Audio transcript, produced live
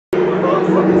Are you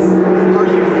fucking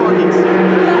serious?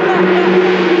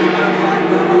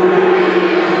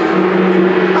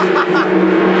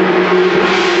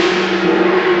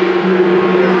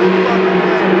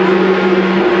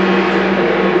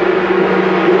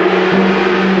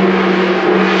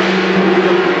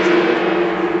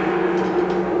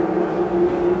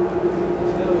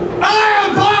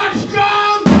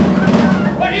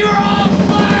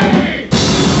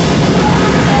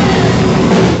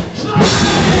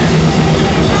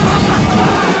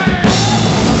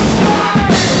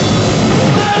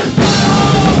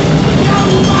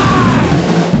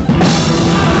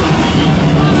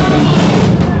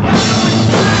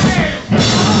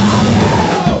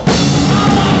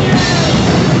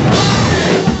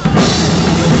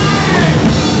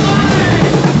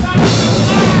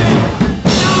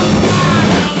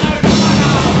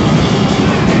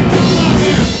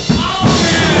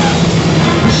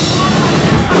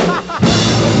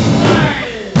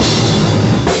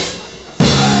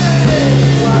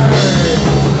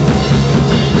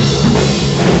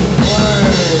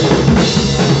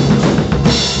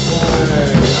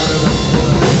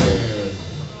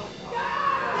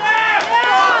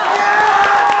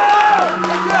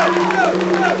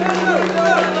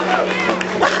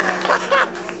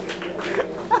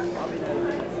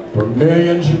 For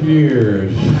millions of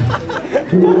years,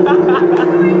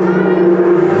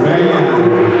 man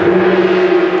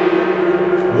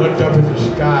looked up at the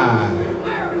sky,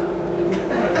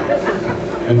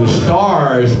 and the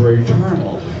stars were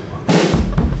eternal.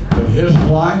 But his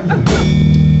life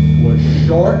was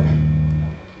short,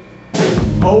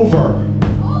 over.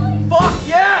 Fuck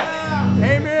yes!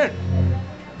 Amen.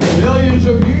 Millions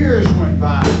of years went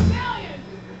by.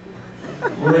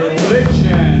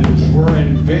 Religions were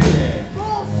invented.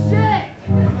 Bullshit!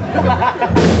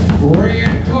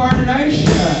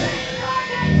 Reincarnation.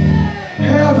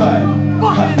 Heaven.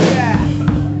 Fucking yeah!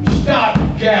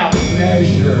 Stopgap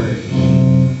measures.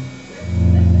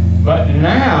 But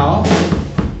now,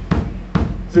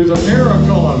 through the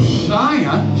miracle of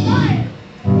science,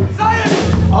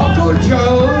 Uncle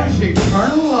Joe's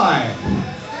eternal life,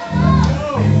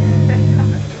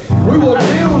 we will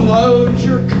download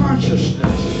your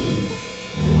consciousness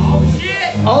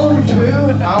onto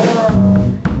our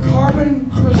carbon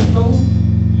crystal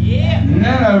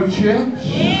nanochips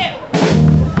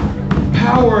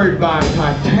powered by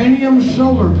titanium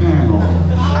solar panels.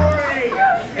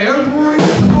 Every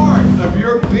part of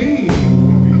your being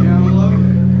will be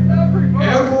downloaded.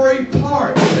 Every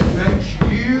part that makes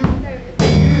you,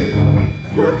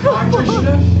 your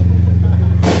consciousness,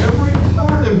 every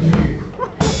part of you.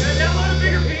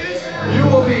 You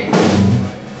will be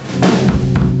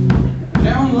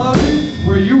downloaded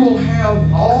where you will have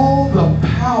all the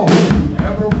power you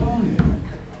ever wanted.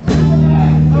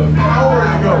 The power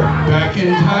to go back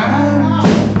in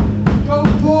time, go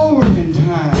forward in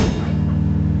time,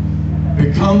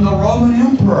 become the Roman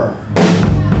Emperor,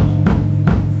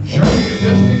 journey to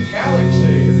distant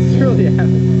galaxies,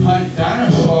 hunt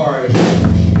dinosaurs with a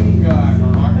machine gun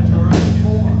or Arcturus IV.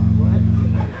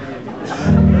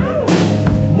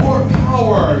 More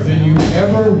power than you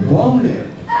ever wanted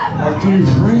or can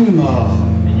dream of.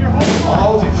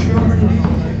 All that you ever needed,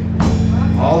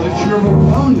 all that you ever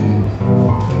wanted,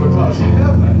 because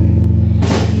heaven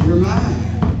is your mind.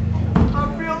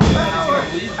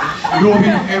 You will be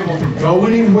able to go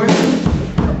anywhere,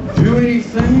 do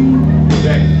anything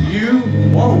that you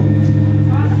want.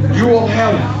 You will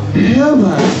have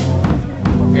heaven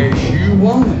as you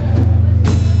want it,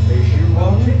 as you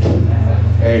want it,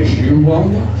 as you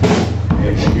want it,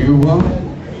 as you want it,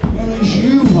 and as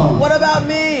you want it. What about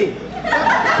me?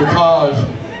 Because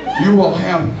you will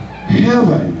have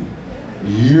heaven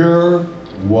your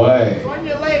way. Run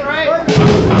you late, right?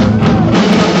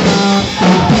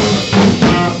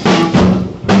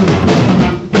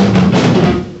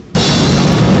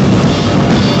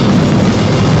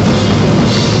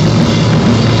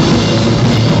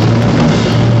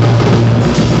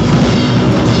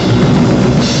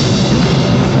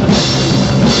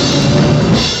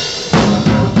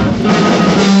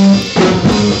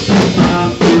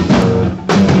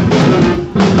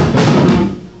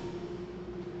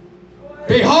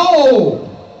 Behold,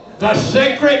 the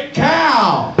sacred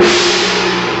cow,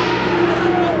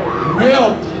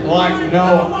 milk like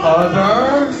no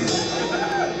other,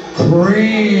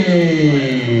 cream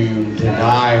to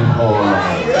die for,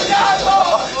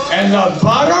 and the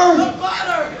butter,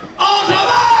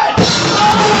 ultimate!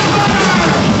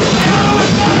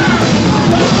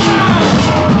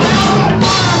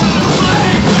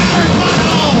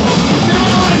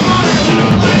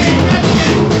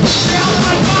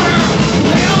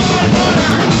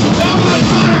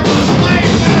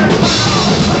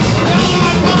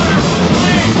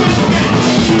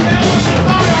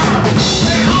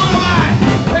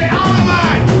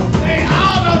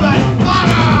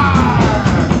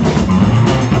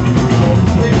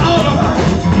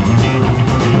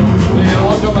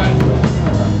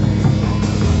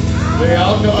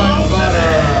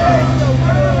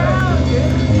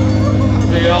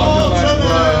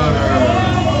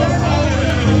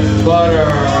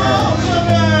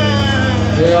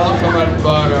 ultimate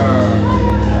butter.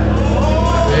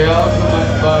 The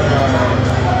ultimate butter.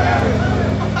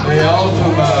 The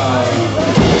ultimate.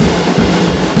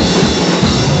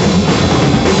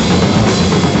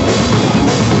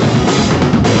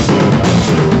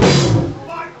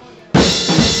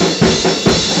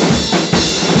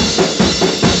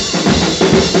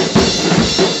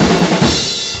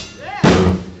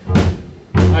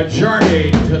 I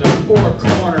journeyed to the four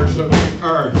corners of the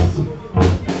earth.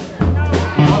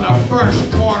 On the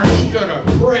first corner stood a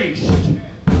priest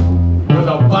with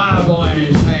a Bible in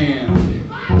his hand.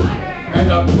 And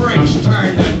the priest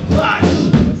turned to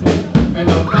dust and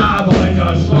the Bible into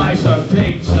a slice of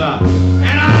pizza.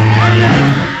 And I had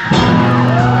it!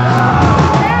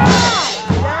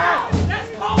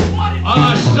 On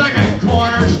the second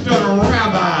corner stood a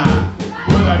rabbi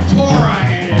with a Torah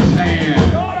in his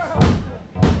hand.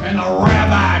 And the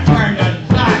rabbi turned to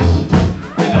dust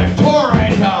and the Torah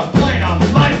into a plate of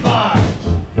mud bugs.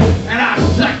 And I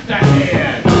sucked the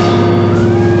head.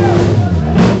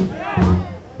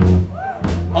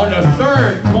 On the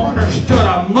third corner stood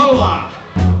a mullah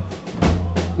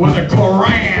with a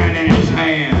Koran in his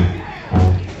hand.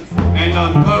 And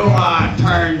the mullah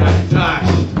turned to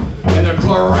dust and the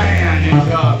Koran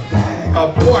into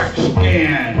a pork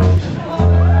skin.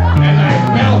 And they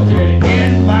melted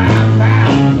in my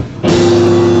mouth.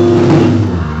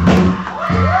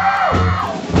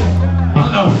 On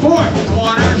the fourth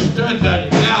corner stood the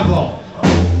devil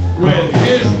with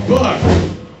his book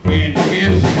in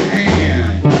his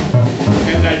hand.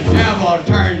 And the devil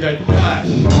turned to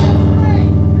dust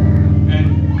and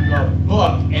the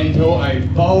book into a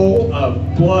bowl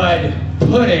of blood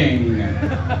pudding.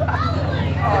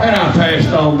 And I passed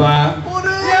on by.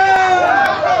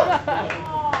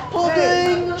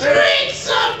 Pudding! Drink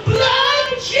some blood,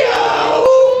 Joe!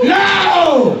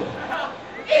 No!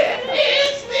 It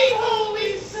is the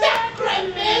Holy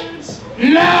Sacrament!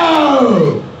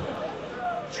 No!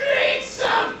 Drink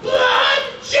some blood,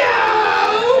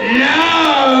 Joe!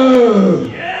 No!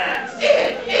 Yes!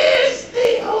 It is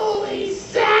the Holy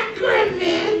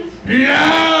Sacrament!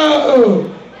 No!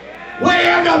 We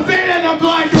have defeated the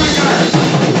blood